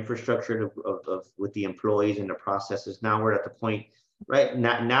in the infrastructure of with the employees and the processes. Now we're at the point, right?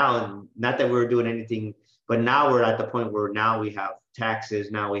 Not that we're doing anything, but now we're at the point where now we have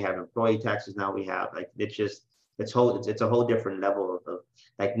taxes, now we have employee taxes, now we have like, it's a whole different level of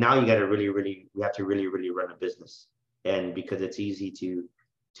like, now you got to we have to really run a business. And because it's easy to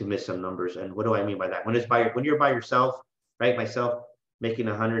miss some numbers. And what do I mean by that? When you're by yourself, right? Myself making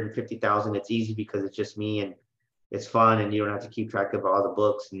 150,000, it's easy because it's just me and it's fun, and you don't have to keep track of all the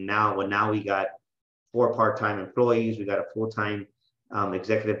books. And now we got 4 part-time employees, we got a full-time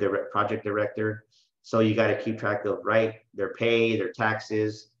project director. So you got to keep track of, right, their pay, their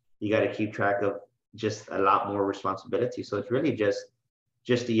taxes. You got to keep track of just a lot more responsibility. So it's really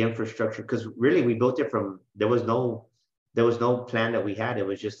just the infrastructure, because really we built it from, there was no plan that we had. It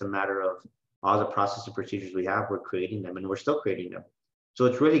was just a matter of all the process and procedures we have, we're creating them, and we're still creating them. So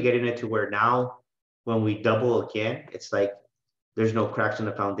it's really getting it to where now when we double again, it's like there's no cracks in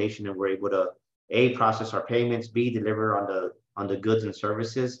the foundation, and we're able to A, process our payments, B, deliver on the goods and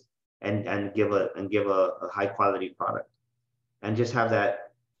services, and give a high quality product, and just have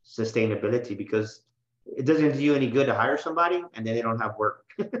that sustainability, because it doesn't do you any good to hire somebody and then they don't have work.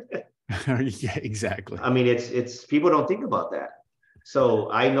 Yeah, exactly. I mean, it's people don't think about that.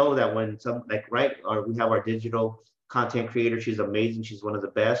 So I know that when or we have our digital content creator, she's amazing, she's one of the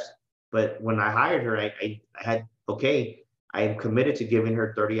best. But when I hired her, I had, okay, I am committed to giving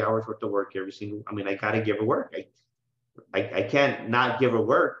her 30 hours worth of work every single. I mean, I got to give her work. I can't not give her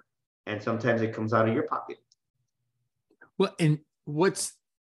work, and sometimes it comes out of your pocket. Well, and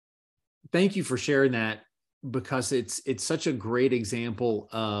thank you for sharing that, because it's such a great example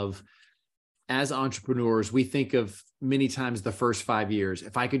of, as entrepreneurs, we think of many times the first 5 years.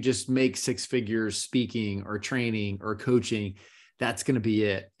 If I could just make 6 figures speaking or training or coaching, that's going to be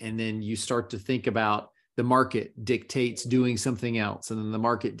it. And then you start to think about the market dictates doing something else. And then the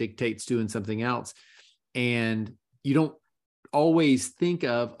market dictates doing something else. And you don't always think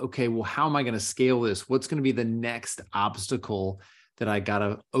of, okay, well, how am I going to scale this? What's going to be the next obstacle that I got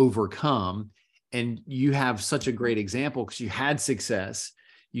to overcome? And you have such a great example because you had success.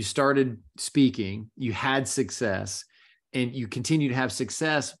 You started speaking, you had success, and you continue to have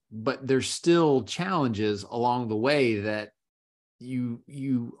success, but there's still challenges along the way that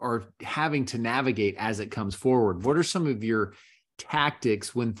you are having to navigate as it comes forward. What are some of your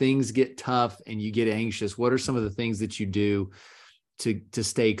tactics when things get tough and you get anxious? What are some of the things that you do to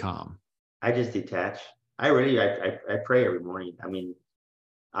stay calm? I just detach. I pray every morning. I mean,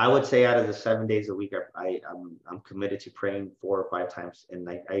 I would say out of the 7 days a week, I'm committed to praying 4 or 5 times, and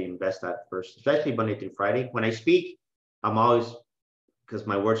I invest that first, especially Monday through Friday. When I speak, I'm always, because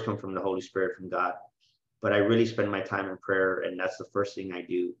my words come from the Holy Spirit, from God, but I really spend my time in prayer, and that's the first thing I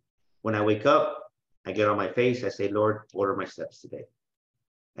do. When I wake up, I get on my face, I say, Lord, order my steps today.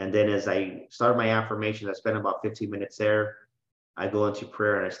 And then as I start my affirmations, I spend about 15 minutes there. I go into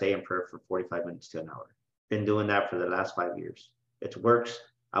prayer and I stay in prayer for 45 minutes to an hour. Been doing that for the last 5 years. It works.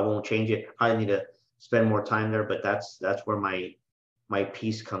 I won't change it. I probably need to spend more time there, but that's where my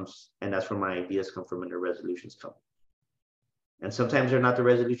peace comes, and that's where my ideas come from, and the resolutions come. And sometimes they're not the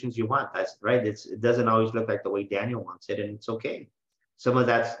resolutions you want. That's right. It doesn't always look like the way Daniel wants it, and it's okay. Some of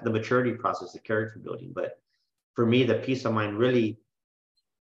that's the maturity process, the character building. But for me, the peace of mind really,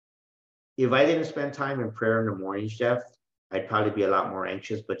 if I didn't spend time in prayer in the mornings, Jeff, I'd probably be a lot more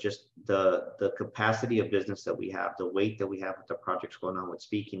anxious. But just the capacity of business that we have, the weight that we have with the projects going on with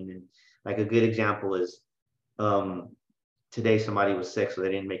speaking. And like a good example is today somebody was sick, so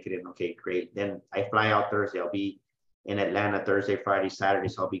they didn't make it in. Okay, great. Then I fly out Thursday. I'll be in Atlanta Thursday, Friday, Saturday,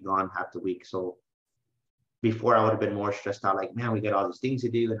 so I'll be gone half the week. So before I would have been more stressed out, like, man, we got all these things to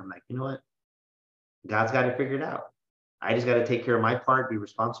do. And I'm like, you know what? God's got to figure it out. I just got to take care of my part, be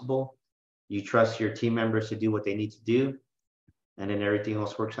responsible. You trust your team members to do what they need to do, and then everything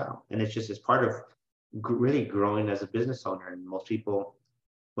else works out. And it's part of really growing as a business owner. And most people,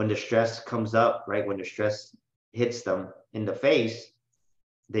 when the stress comes up, right, when the stress hits them in the face,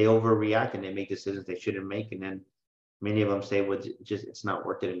 they overreact and they make decisions they shouldn't make. And then many of them say, well, it's not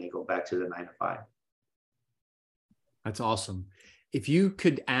worth it. And they go back to the 9 to 5. That's awesome. If you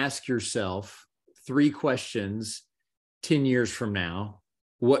could ask yourself 3 questions 10 years from now,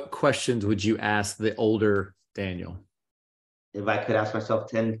 what questions would you ask the older Daniel? If I could ask myself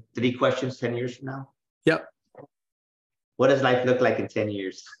 3 questions 10 years from now? Yep. What does life look like in 10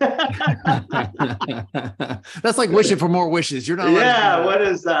 years? That's like wishing for more wishes. You're not. Yeah. What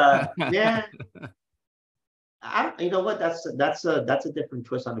is, yeah. You know what? That's a different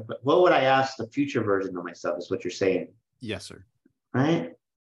twist on it. What would I ask the future version of myself is what you're saying. Yes, sir. Right.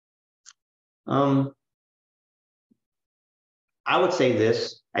 I would say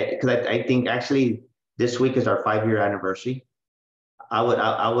this, because I think actually this week is our 5-year anniversary. I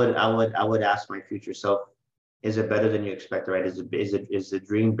would ask my future self, is it better than you expected? Right? Is the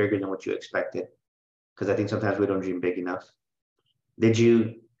dream bigger than what you expected? Because I think sometimes we don't dream big enough. Did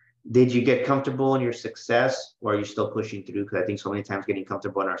you get comfortable in your success, or are you still pushing through? Because I think so many times getting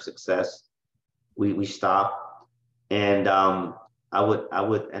comfortable in our success, we stop. And I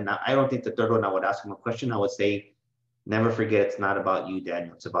don't think the third one, I would ask him a question. I would say, never forget, it's not about you,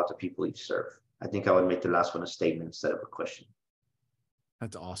 Daniel. It's about the people you serve. I think I would make the last one a statement instead of a question.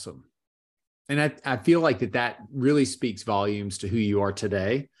 That's awesome. And I feel like that really speaks volumes to who you are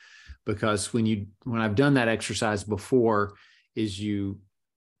today, because when I've done that exercise before, is you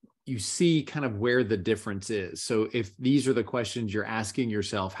see kind of where the difference is. So if these are the questions you're asking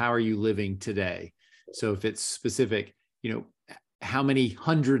yourself, how are you living today? So if it's specific, how many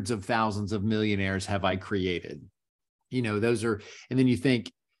hundreds of thousands of millionaires have I created? Those are, and then you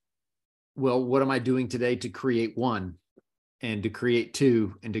think, well, what am I doing today to create 1 and to create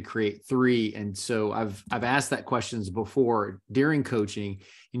 2 and to create 3? And so I've asked that questions before during coaching,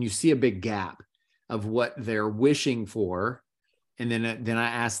 and you see a big gap of what they're wishing for. And then I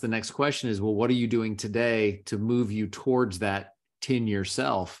ask the next question is, well, what are you doing today to move you towards that 10-year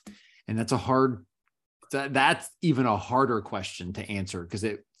self? And that's even a harder question to answer, because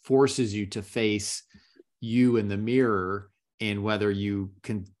it forces you to face you in the mirror and whether you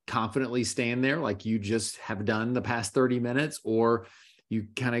can confidently stand there like you just have done the past 30 minutes, or you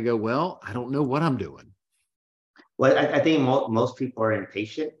kind of go, well, I don't know what I'm doing. Well, I think most people are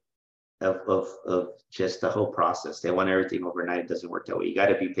impatient of just the whole process. They want everything overnight. It doesn't work that way. You got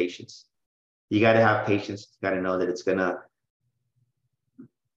to be patient. You got to have patience. You got to know that it's gonna.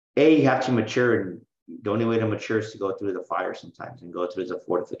 You have to mature, and the only way to mature is to go through the fire sometimes and go through the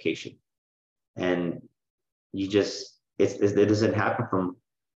fortification. And you just, it doesn't happen from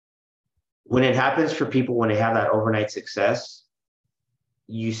when it happens for people when they have that overnight success.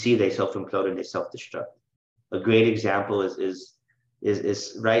 You see they self-implode and they self-destruct. A great example is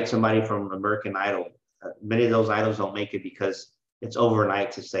right, somebody from American Idol. Many of those idols don't make it because it's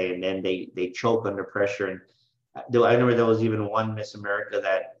overnight to say, and then they choke under pressure. And I remember there was even one Miss America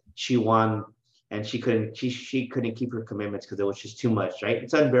that she won, and she couldn't keep her commitments because it was just too much, right?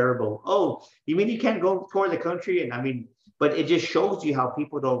 It's unbearable. Oh, you mean you can't go tour the country? And I mean, but it just shows you how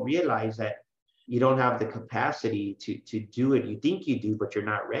people don't realize that you don't have the capacity to do it. You think you do, but you're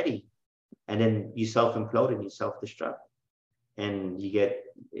not ready. And then you self-implode and you self-destruct. And you get,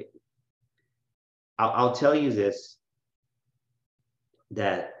 I'll tell you this,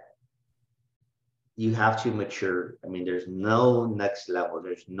 that you have to mature. I mean, there's no next level.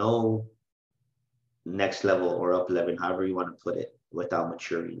 There's no next level or up level, however you want to put it, without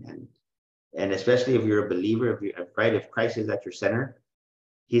maturing. And especially if you're a believer, if Christ is at your center,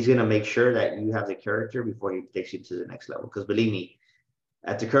 he's going to make sure that you have the character before he takes you to the next level. Because believe me,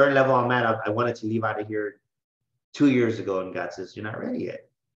 at the current level I'm at, I wanted to leave out of here 2 years ago, and God says, you're not ready yet.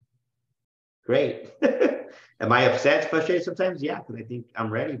 Great. Am I upset, frustrated sometimes? Yeah, because I think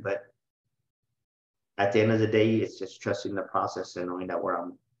I'm ready. But at the end of the day, it's just trusting the process and knowing that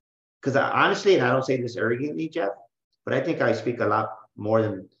because honestly, and I don't say this arrogantly, Jeff, but I think I speak a lot more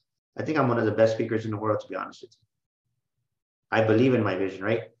than, I think I'm one of the best speakers in the world, to be honest with you. I believe in my vision,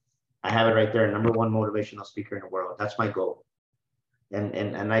 right? I have it right there, #1 motivational speaker in the world. That's my goal.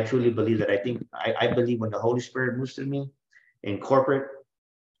 And I truly believe that. I believe when the Holy Spirit moves through me in corporate,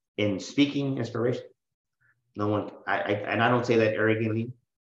 in speaking inspiration, no one, and I don't say that arrogantly.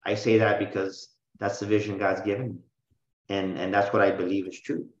 I say that because that's the vision God's given me. And that's what I believe is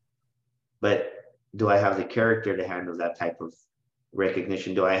true. But do I have the character to handle that type of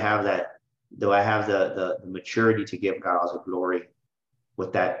recognition? Do I have the maturity to give God all the glory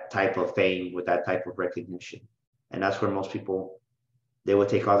with that type of fame, with that type of recognition? And that's where most people, they will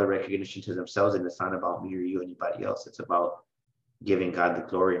take all the recognition to themselves, and it's not about me or you, anybody else. It's about giving God the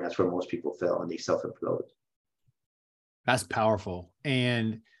glory, and that's where most people fail, and they self-implode. That's powerful.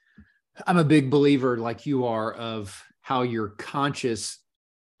 And I'm a big believer, like you are, of how your conscious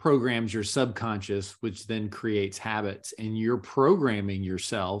programs your subconscious, which then creates habits, and you're programming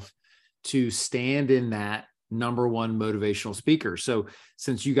yourself to stand in that #1 motivational speaker. So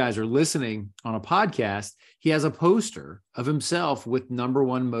since you guys are listening on a podcast, he has a poster of himself with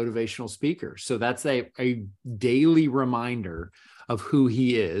 #1 motivational speaker. So that's a daily reminder of who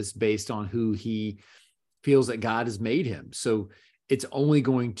he is based on who he feels that God has made him. So it's only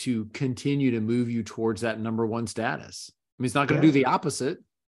going to continue to move you towards that #1 status. I mean, it's not going to do the opposite.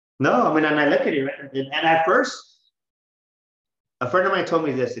 No, I mean, and I look at it, and at first, a friend of mine told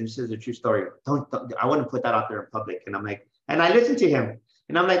me this, and this is a true story. Don't I wouldn't put that out there in public. And I'm like, and I listened to him,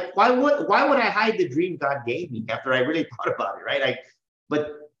 and I'm like, why would I hide the dream God gave me after I really thought about it, right?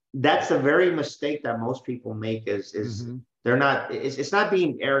 But that's a very mistake that most people make is they're not. It's not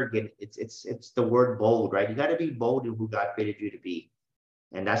being arrogant. It's the word bold, right? You got to be bold in who God created you to be,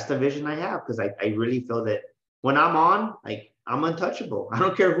 and that's the vision I have, because I really feel that when I'm on, like, I'm untouchable. I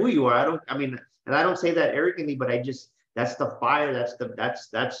don't care who you are. And I don't say that arrogantly, but that's the fire. That's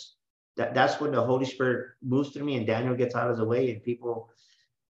when the Holy Spirit moves through me and Daniel gets out of the way. And people,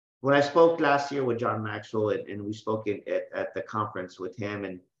 when I spoke last year with John Maxwell, and we spoke at the conference with him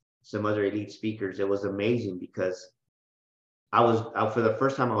and some other elite speakers, it was amazing, because I was for the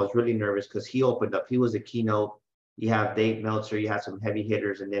first time, I was really nervous because he opened up. He was a keynote. You have Dave Meltzer, you have some heavy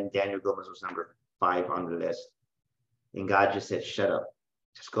hitters, and then Daniel Gomez was #5 on the list. And God just said, shut up.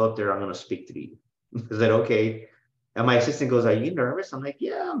 Just go up there. I'm going to speak to you. I said, okay. And my assistant goes, are you nervous? I'm like,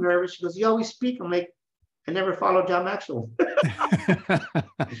 yeah, I'm nervous. She goes, you always speak. I'm like, I never followed John Maxwell.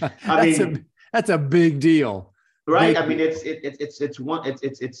 That's a big deal. Right. I mean, it's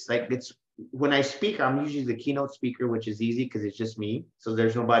like, when I speak, I'm usually the keynote speaker, which is easy because it's just me. So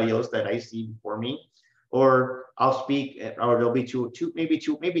there's nobody else that I see before me. Or I'll speak, or there'll be maybe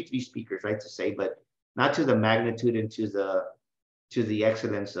 3 speakers, right, to say, but not to the magnitude and to the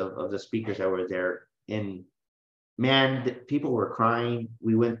excellence of the speakers that were there. And man, people were crying.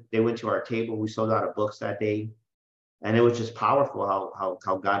 They went to our table. We sold out of books that day. And it was just powerful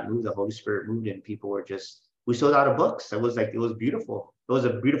how God moved, the Holy Spirit moved, and people were just, we sold out of books. It was like, it was beautiful. It was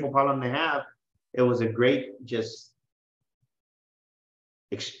a beautiful problem to have. It was a great just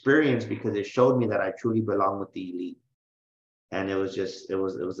experience because it showed me that I truly belong with the elite. And it was just, it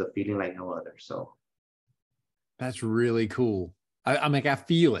was a feeling like no other. So that's really cool. I'm like, I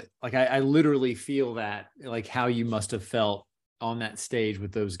feel it. Like I literally feel that, like how you must have felt on that stage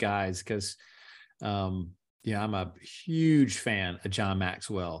with those guys. Cause, I'm a huge fan of John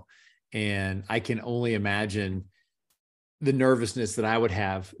Maxwell, and I can only imagine the nervousness that I would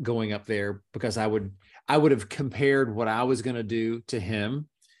have going up there, because I would have compared what I was going to do to him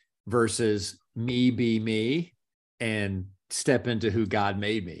versus me be me and step into who God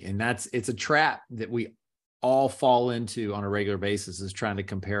made me. And it's a trap that we all fall into on a regular basis, is trying to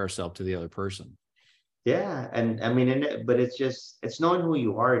compare ourselves to the other person. Yeah, and I mean, but it's knowing who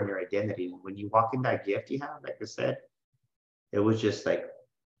you are and your identity. When you walk in that gift you have, like I said, it was just like,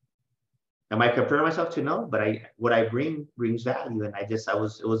 am I comparing myself to? No, but what I bring brings value, and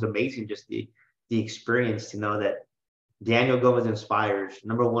it was amazing just the experience to know that Daniel Gomez inspires,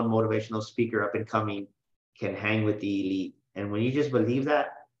 #1 motivational speaker up and coming, can hang with the elite, and when you just believe that,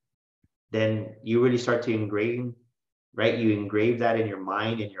 then you really start to engrave. Right? You engrave that in your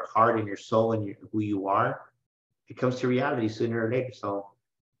mind and your heart and your soul and who you are. It comes to reality sooner or later. So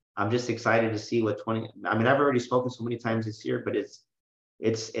I'm just excited to see what I've already spoken so many times this year, but it's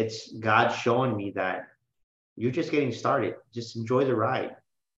God showing me that you're just getting started. Just enjoy the ride.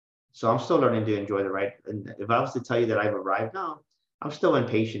 So I'm still learning to enjoy the ride. And if I was to tell you that I've arrived, no, I'm still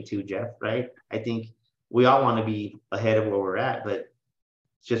impatient too, Jeff, right? I think we all want to be ahead of where we're at, but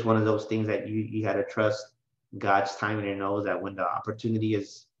it's just one of those things that you got to trust God's timing and knows that when the opportunity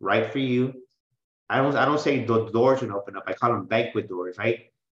is right for you, I don't say the doors will open up. I call them banquet doors, right?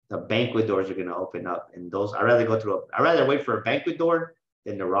 The banquet doors are going to open up, and those I'd rather wait for a banquet door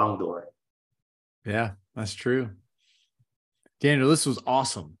than the wrong door. Yeah, that's true. Daniel, this was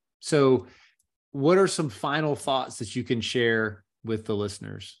awesome. So, what are some final thoughts that you can share with the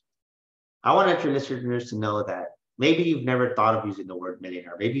listeners? I want your listeners to know that maybe you've never thought of using the word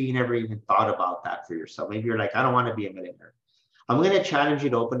millionaire. Maybe you never even thought about that for yourself. Maybe you're like, I don't want to be a millionaire. I'm going to challenge you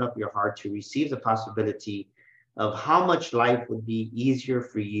to open up your heart to receive the possibility of how much life would be easier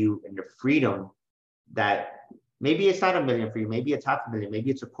for you and the freedom that maybe it's not $1 million for you. Maybe it's $500,000. Maybe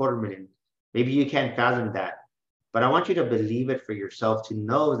it's $250,000. Maybe you can't fathom that. But I want you to believe it for yourself, to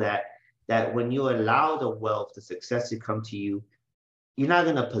know that when you allow the wealth, the success to come to you, you're not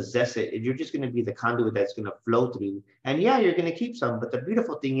going to possess it. You're just going to be the conduit that's going to flow through. And yeah, you're going to keep some. But the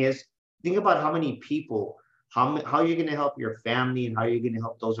beautiful thing is, think about how many people, how you're going to help your family and how you're going to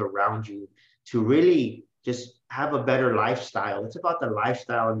help those around you to really just have a better lifestyle. It's about the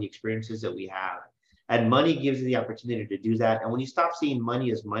lifestyle and the experiences that we have. And money gives you the opportunity to do that. And when you stop seeing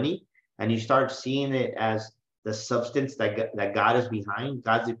money as money and you start seeing it as the substance that God is behind,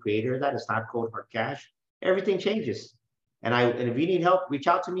 God's the creator of that, it's not cold hard cash, everything changes. And if you need help, reach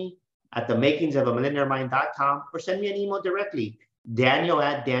out to me at themakingsofamillionairemind.com or send me an email directly,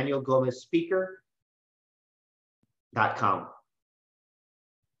 Daniel@danielgomezspeaker.com.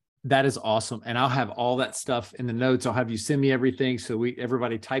 That is awesome. And I'll have all that stuff in the notes. I'll have you send me everything. So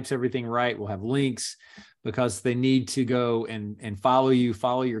everybody types everything right. We'll have links, because they need to go and follow you,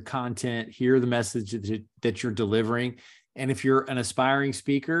 follow your content, hear the message that you're delivering. And if you're an aspiring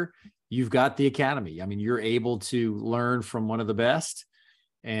speaker, you've got the Academy. I mean, you're able to learn from one of the best.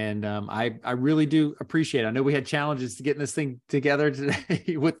 And I really do appreciate it. I know we had challenges to getting this thing together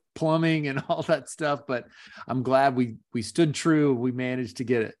today with plumbing and all that stuff, but I'm glad we stood true. We managed to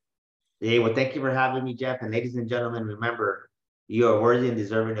get it. Hey, well, thank you for having me, Jeff. And ladies and gentlemen, remember, you are worthy and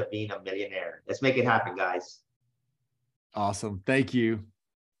deserving of being a millionaire. Let's make it happen, guys. Awesome. Thank you.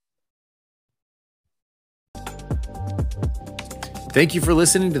 Thank you for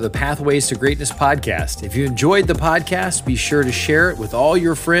listening to the Pathways to Greatness podcast. If you enjoyed the podcast, be sure to share it with all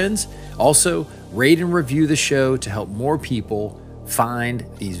your friends. Also, rate and review the show to help more people find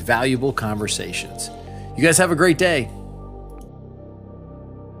these valuable conversations. You guys have a great day.